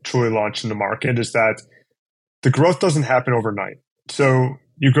since we truly launched in the market is that the growth doesn't happen overnight. So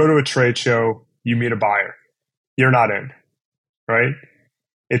you go to a trade show, you meet a buyer, you're not in, right?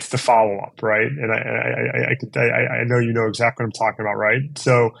 It's the follow-up, right? And I know you know exactly what I'm talking about, right?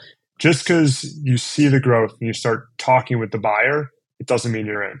 So just because you see the growth and you start talking with the buyer, it doesn't mean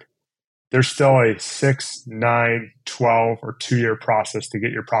you're in. There's still a 6, 9, 12, or 2-year process to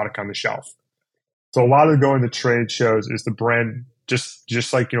get your product on the shelf. So a lot of going to trade shows is the brand,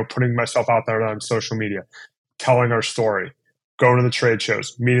 just like, putting myself out there on social media, telling our story, going to the trade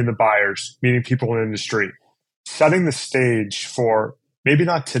shows, meeting the buyers, meeting people in the industry, setting the stage for maybe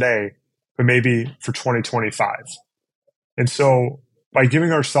not today, but maybe for 2025. And so by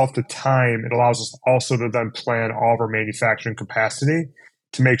giving ourselves the time, it allows us also to then plan all of our manufacturing capacity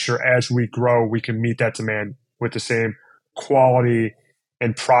to make sure as we grow, we can meet that demand with the same quality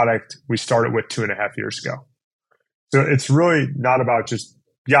and product we started with 2.5 years ago. So it's really not about just,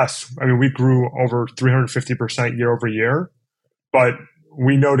 we grew over 350% year over year, but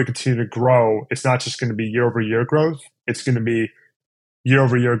we know to continue to grow, it's not just going to be year over year growth. It's going to be year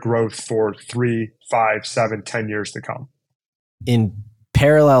over year growth for 3, 5, 7, 10 years to come. In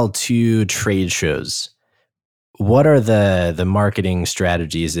parallel to trade shows, what are the marketing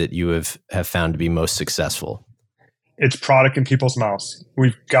strategies that you have found to be most successful? It's product in people's mouths.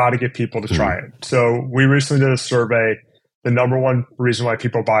 We've got to get people to try it. So we recently did a survey. The number one reason why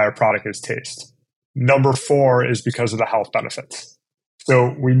people buy our product is taste. Number 4 is because of the health benefits.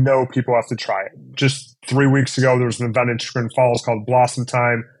 So we know people have to try it. Just 3 weeks ago, there was an event in Chagrin Falls called Blossom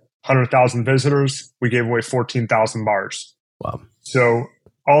Time, 100,000 visitors. We gave away 14,000 bars. Wow. So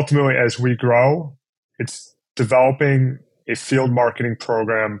ultimately, as we grow, it's developing a field marketing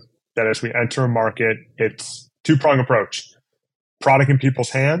program that as we enter a market, it's 2-prong approach. Product in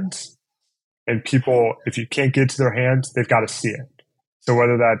people's hands, and people, if you can't get to their hands, they've got to see it. So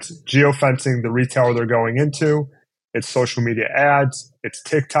whether that's geofencing the retailer they're going into, it's social media ads, it's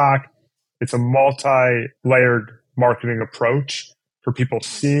TikTok. It's a multi-layered marketing approach for people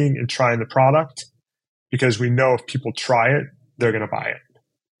seeing and trying the product, because we know if people try it, they're going to buy it.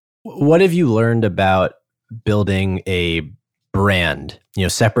 What have you learned about building a brand,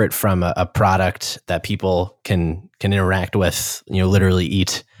 separate from a product that people can interact with, literally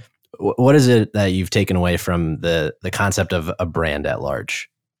eat? What is it that you've taken away from the concept of a brand at large?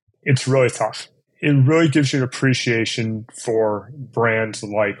 It's really tough. It really gives you an appreciation for brands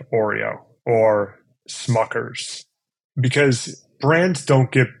like Oreo or Smuckers, because brands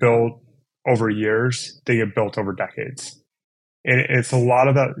don't get built over years, they get built over decades. And it's a lot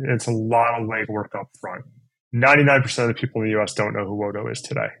of that, it's a lot of legwork up front. 99% of the people in the US don't know who Wodo is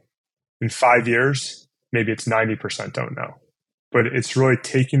today. In 5 years, maybe it's 90% don't know. But it's really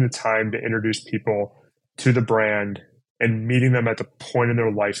taking the time to introduce people to the brand and meeting them at the point in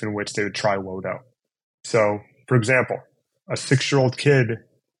their life in which they would try Wodo. So, for example, a 6-year-old kid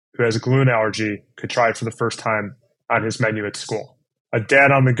who has a gluten allergy could try it for the first time on his menu at school. A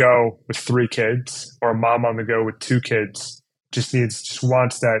dad on the go with 3 kids, or a mom on the go with 2 kids, just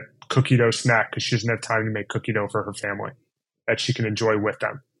wants that cookie dough snack because she doesn't have time to make cookie dough for her family that she can enjoy with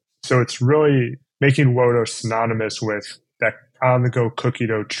them. So it's really making Wodo synonymous with that on the go cookie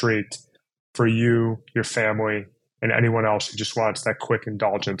dough treat for you, your family, and anyone else who just wants that quick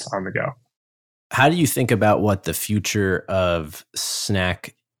indulgence on the go. How do you think about what the future of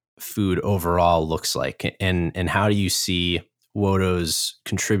snack food overall looks like, and how do you see Wodo's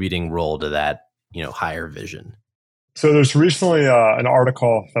contributing role to that, higher vision? So there's recently an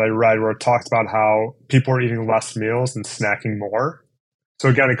article that I read where it talked about how people are eating less meals and snacking more. So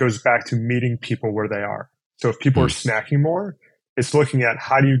again, it goes back to meeting people where they are. So if people are snacking more, it's looking at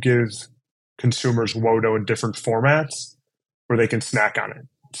how do you give consumers Wodo in different formats where they can snack on it.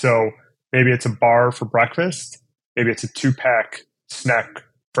 So maybe it's a bar for breakfast. Maybe it's a 2-pack snack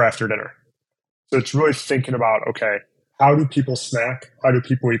for after dinner. So it's really thinking about, okay, how do people snack? How do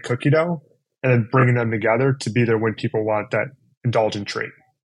people eat cookie dough? And then bringing them together to be there when people want that indulgent treat.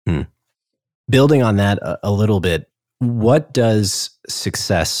 Building on that a little bit, what does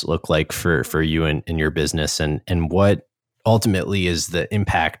success look like for you in your business, and what ultimately is the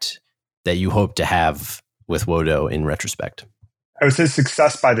impact that you hope to have with Wodo in retrospect? I would say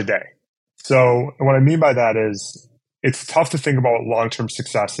success by the day. So what I mean by that is it's tough to think about long-term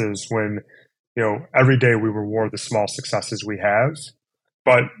successes when, every day we reward the small successes we have.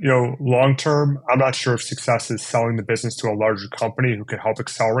 But, long-term, I'm not sure if success is selling the business to a larger company who can help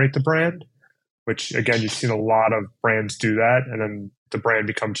accelerate the brand, which again, you've seen a lot of brands do that. And then the brand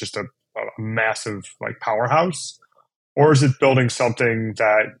becomes just a massive powerhouse. Or is it building something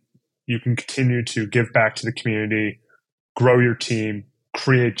that you can continue to give back to the community, grow your team,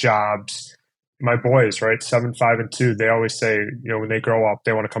 create jobs? My boys, right, 7, 5, and 2, they always say, when they grow up,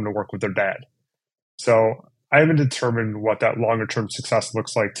 they want to come to work with their dad. So I haven't determined what that longer term success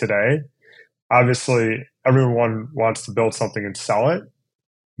looks like today. Obviously, everyone wants to build something and sell it,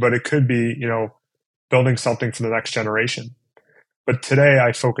 but it could be, building something for the next generation. But today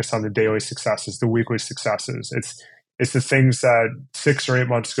I focus on the daily successes, the weekly successes. It's the things that 6 or 8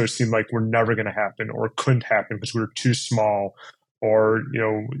 months ago seemed like were never going to happen or couldn't happen because we were too small, or,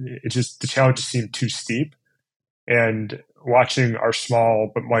 the challenges seemed too steep. And watching our small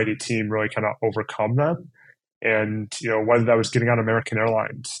but mighty team really kind of overcome them. And, whether that was getting on American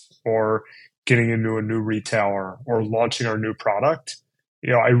Airlines or getting into a new retailer or launching our new product,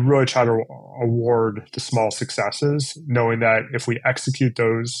 I really try to award the small successes, knowing that if we execute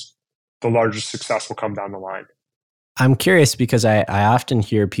those, the larger success will come down the line. I'm curious because I often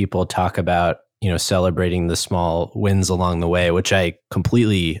hear people talk about, celebrating the small wins along the way, which I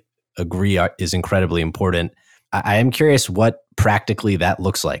completely agree is incredibly important. I am curious what practically that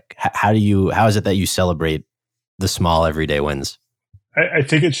looks like. How is it that you celebrate the small everyday wins? I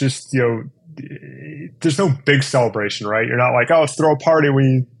think it's just, there's no big celebration, right? You're not like, oh, let's throw a party when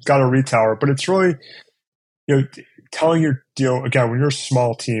you got a retailer, but it's really, telling your, again, when you're a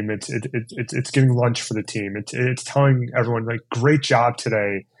small team, it's getting lunch for the team. It's telling everyone like, great job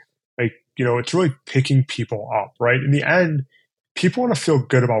today. It's really picking people up, right? In the end, people want to feel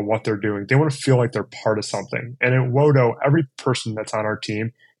good about what they're doing. They want to feel like they're part of something. And at Wodo, every person that's on our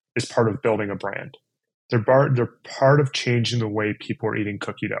team is part of building a brand. They're part of changing the way people are eating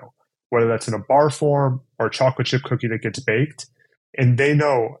cookie dough, whether that's in a bar form or a chocolate chip cookie that gets baked. And they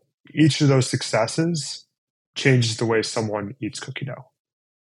know each of those successes changes the way someone eats cookie dough.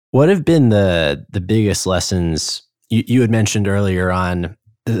 What have been the biggest lessons you had mentioned earlier on,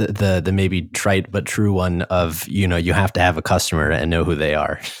 the maybe trite but true one of, you have to have a customer and know who they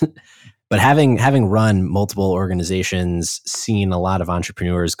are. But having run multiple organizations, seen a lot of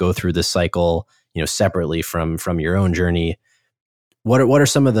entrepreneurs go through this cycle, separately from your own journey, what are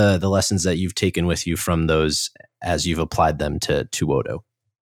some of the lessons that you've taken with you from those as you've applied them to Wodo?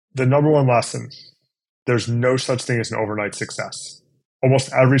 The number one lesson: there's no such thing as an overnight success.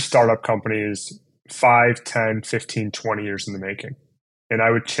 Almost every startup company is 5, 10, 15, 20 years in the making. And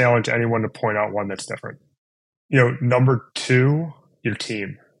I would challenge anyone to point out one that's different. Number two, your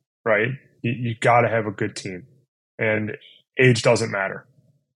team, right? You got to have a good team, and age doesn't matter.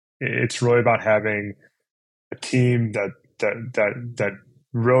 It's really about having a team that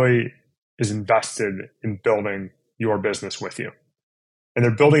really is invested in building your business with you, and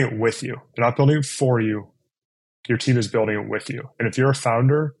they're building it with you. They're not building it for you. Your team is building it with you. And if you're a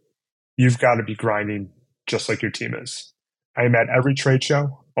founder, you've got to be grinding just like your team is. I am at every trade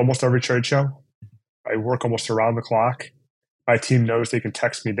show, almost every trade show. I work almost around the clock. My team knows they can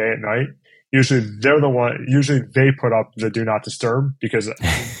text me day and night. Usually they put up the do not disturb, because it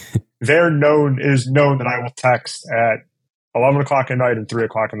is known that I will text at 11 o'clock at night and 3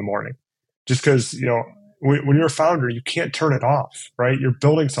 o'clock in the morning. Just because, when you're a founder, you can't turn it off, right? You're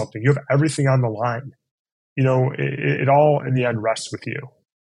building something. You have everything on the line. It all in the end rests with you.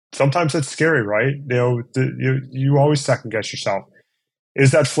 Sometimes it's scary, right? You always second guess yourself.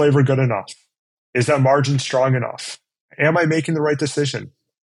 Is that flavor good enough? Is that margin strong enough? Am I making the right decision?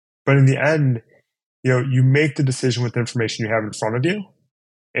 But in the end, you make the decision with the information you have in front of you,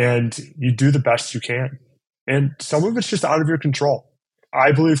 and you do the best you can. And some of it's just out of your control.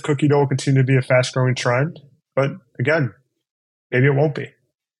 I believe cookie dough will continue to be a fast growing trend, but again, maybe it won't be.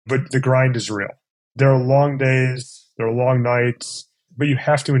 But the grind is real. There are long days, there are long nights, but you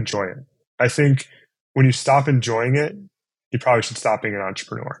have to enjoy it. I think when you stop enjoying it, you probably should stop being an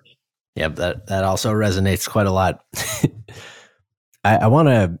entrepreneur. Yeah, that also resonates quite a lot. I want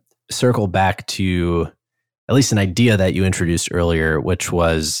to circle back to at least an idea that you introduced earlier, which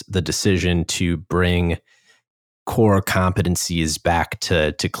was the decision to bring core competencies back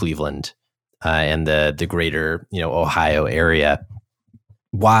to Cleveland and the greater Ohio area.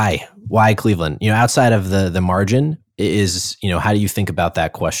 Why Cleveland? Outside of the margin is how do you think about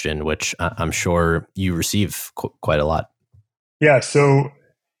that question, which I'm sure you receive quite a lot. Yeah. So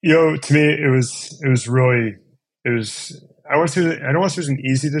to me it was I don't want to say it was an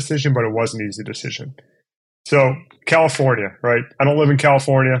easy decision, but it was an easy decision. So California, right? I don't live in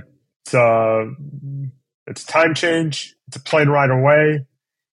California. It's time change. It's a plane ride away.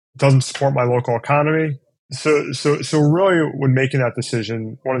 It doesn't support my local economy. So really, when making that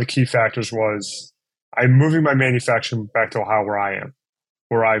decision, one of the key factors was I'm moving my manufacturing back to Ohio, where I am,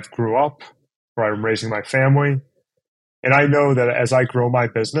 where I grew up, where I'm raising my family. And I know that as I grow my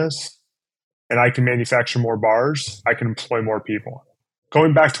business and I can manufacture more bars, I can employ more people.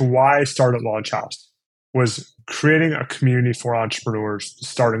 Going back to why I started Launch House was creating a community for entrepreneurs to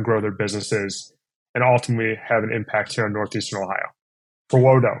start and grow their businesses and ultimately have an impact here in Northeastern Ohio. For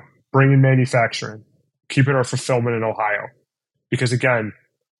Wodo, bringing manufacturing, keeping our fulfillment in Ohio. Because again,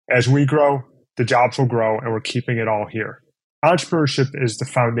 as we grow, the jobs will grow, and we're keeping it all here. Entrepreneurship is the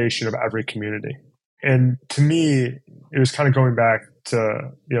foundation of every community. And to me, it was kind of going back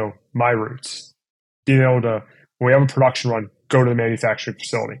to, my roots. Being able to, when we have a production run, go to the manufacturing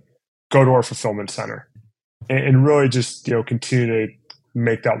facility, go to our fulfillment center, and really just, continue to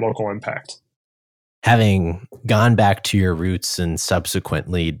make that local impact. Having gone back to your roots and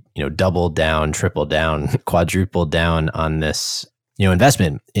subsequently, doubled down, tripled down, quadrupled down on this,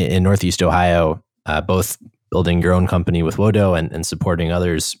 investment in Northeast Ohio, both building your own company with Wodo and supporting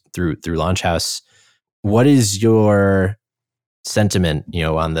others through Launch House. What is your sentiment,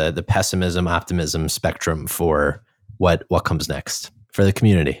 on the pessimism, optimism spectrum for what comes next for the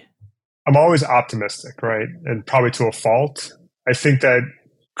community? I'm always optimistic, right? And probably to a fault. I think that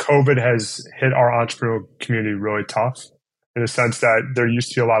COVID has hit our entrepreneurial community really tough, in the sense that there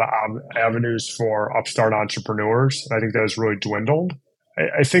used to be a lot of avenues for upstart entrepreneurs. And I think that has really dwindled.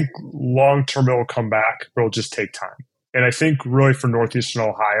 I think long-term it will come back, but it'll just take time. And I think really for Northeastern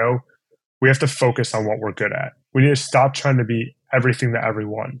Ohio, we have to focus on what we're good at. We need to stop trying to be everything to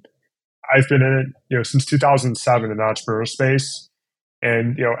everyone. I've been in it, since 2007 in the entrepreneurial space.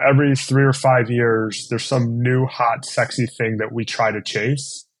 And, every 3 or 5 years, there's some new, hot, sexy thing that we try to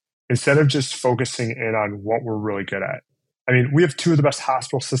chase instead of just focusing in on what we're really good at. I mean, we have 2 of the best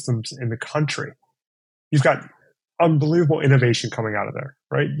hospital systems in the country. You've got unbelievable innovation coming out of there,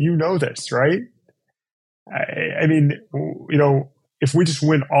 right? You know this, right? I mean, if we just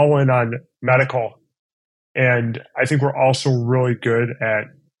went all in on medical, and I think we're also really good at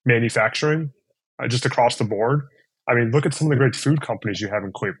manufacturing, just across the board. I mean, look at some of the great food companies you have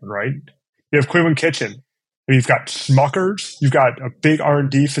in Cleveland, right? You have Cleveland Kitchen. You've got Smuckers. You've got a big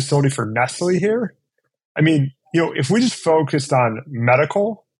R&D facility for Nestle here. I mean, if we just focused on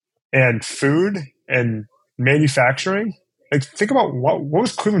medical and food and manufacturing, like think about what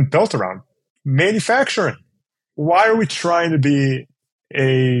was Cleveland built around? Manufacturing. Why are we trying to be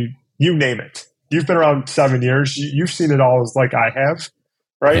you name it? You've been around 7 years. You've seen it all like I have,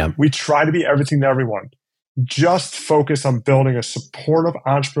 right? Yeah. We try to be everything to everyone. Just focus on building a supportive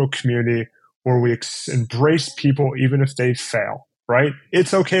entrepreneurial community where we embrace people even if they fail, right?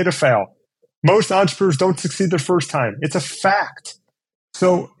 It's okay to fail. Most entrepreneurs don't succeed their first time. It's a fact.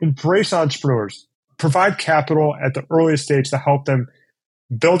 So embrace entrepreneurs. Provide capital at the earliest stage to help them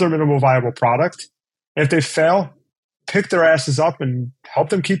build their minimal viable product. And if they fail, pick their asses up and help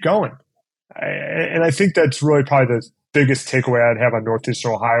them keep going. And I think that's really probably the biggest takeaway I'd have on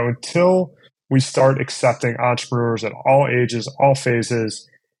Northeastern Ohio. Until we start accepting entrepreneurs at all ages, all phases,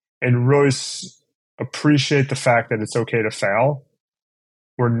 and really appreciate the fact that it's okay to fail,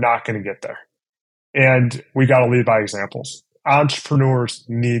 we're not going to get there. And we got to lead by examples. Entrepreneurs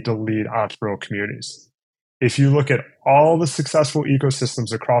need to lead entrepreneurial communities. If you look at all the successful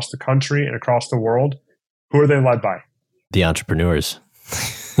ecosystems across the country and across the world, who are they led by? The entrepreneurs.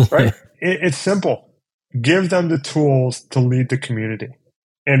 Right? It's simple. Give them the tools to lead the community.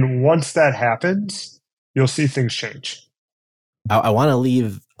 And once that happens, you'll see things change. I want to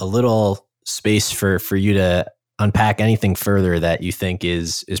leave a little space for you to unpack anything further that you think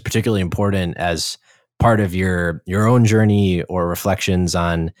is particularly important as part of your own journey or reflections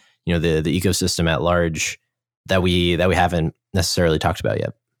on the ecosystem at large that we haven't necessarily talked about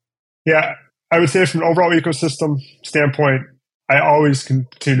yet. Yeah, I would say from an overall ecosystem standpoint, I always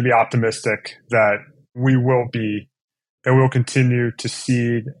continue to be optimistic that we will continue to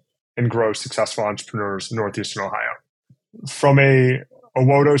seed and grow successful entrepreneurs in Northeastern Ohio. From a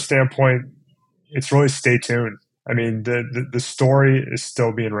WODO standpoint, it's really stay tuned. I mean, the story is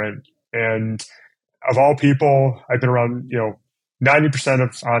still being written. And of all people, I've been around, 90%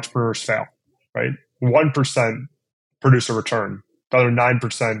 of entrepreneurs fail, right? 1% produce a return. The other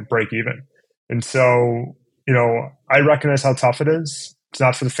 9% break even. And so, I recognize how tough it is. It's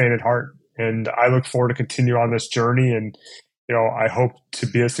not for the faint at heart. And I look forward to continue on this journey. And, I hope to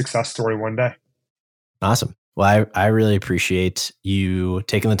be a success story one day. Awesome. Well, I really appreciate you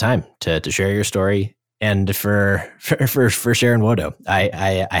taking the time to share your story and for sharing WODO.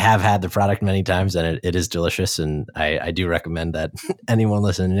 I have had the product many times and it is delicious. And I do recommend that anyone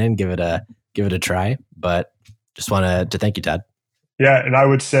listening in give it a try. But just want to thank you, Todd. Yeah. And I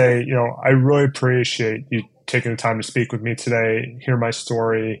would say, I really appreciate you taking the time to speak with me today, hear my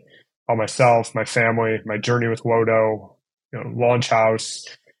story about myself, my family, my journey with WODO, Launch House.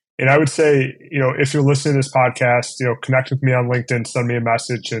 And I would say, if you're listening to this podcast, connect with me on LinkedIn, send me a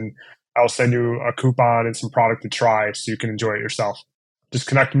message, and I'll send you a coupon and some product to try so you can enjoy it yourself. Just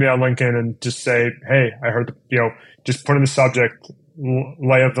connect with me on LinkedIn and just say, hey, I heard, just put in the subject,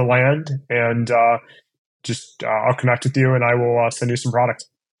 lay of the land, and I'll connect with you and I will send you some product.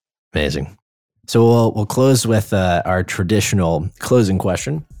 Amazing. So we'll close with our traditional closing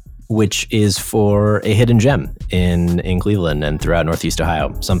question, which is for a hidden gem in Cleveland and throughout Northeast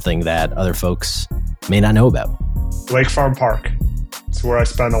Ohio, something that other folks may not know about. Lake Farm Park. It's where I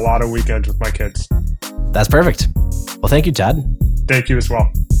spend a lot of weekends with my kids. That's perfect. Well, thank you, Todd. Thank you as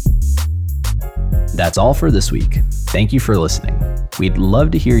well. That's all for this week. Thank you for listening. We'd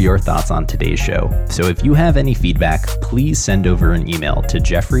love to hear your thoughts on today's show. So if you have any feedback, please send over an email to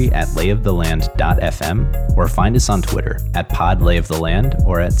jeffrey@layoftheland.fm or find us on Twitter @podlayoftheland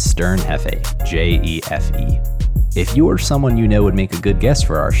or @sternhefe, JEFE. If you or someone you know would make a good guest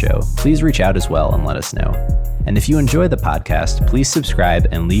for our show, please reach out as well and let us know. And if you enjoy the podcast, please subscribe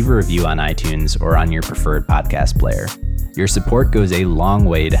and leave a review on iTunes or on your preferred podcast player. Your support goes a long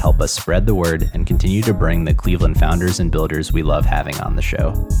way to help us spread the word and continue to bring the Cleveland founders and builders we love having on the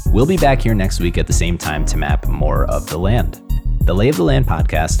show. We'll be back here next week at the same time to map more of the land. The Lay of the Land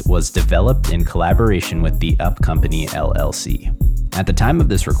podcast was developed in collaboration with the Up Company, LLC. At the time of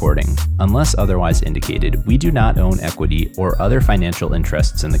this recording, unless otherwise indicated, we do not own equity or other financial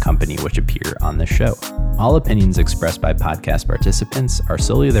interests in the company which appear on this show. All opinions expressed by podcast participants are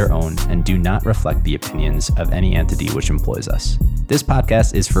solely their own and do not reflect the opinions of any entity which employs us. This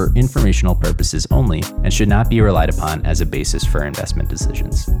podcast is for informational purposes only and should not be relied upon as a basis for investment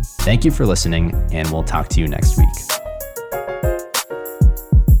decisions. Thank you for listening, and we'll talk to you next week.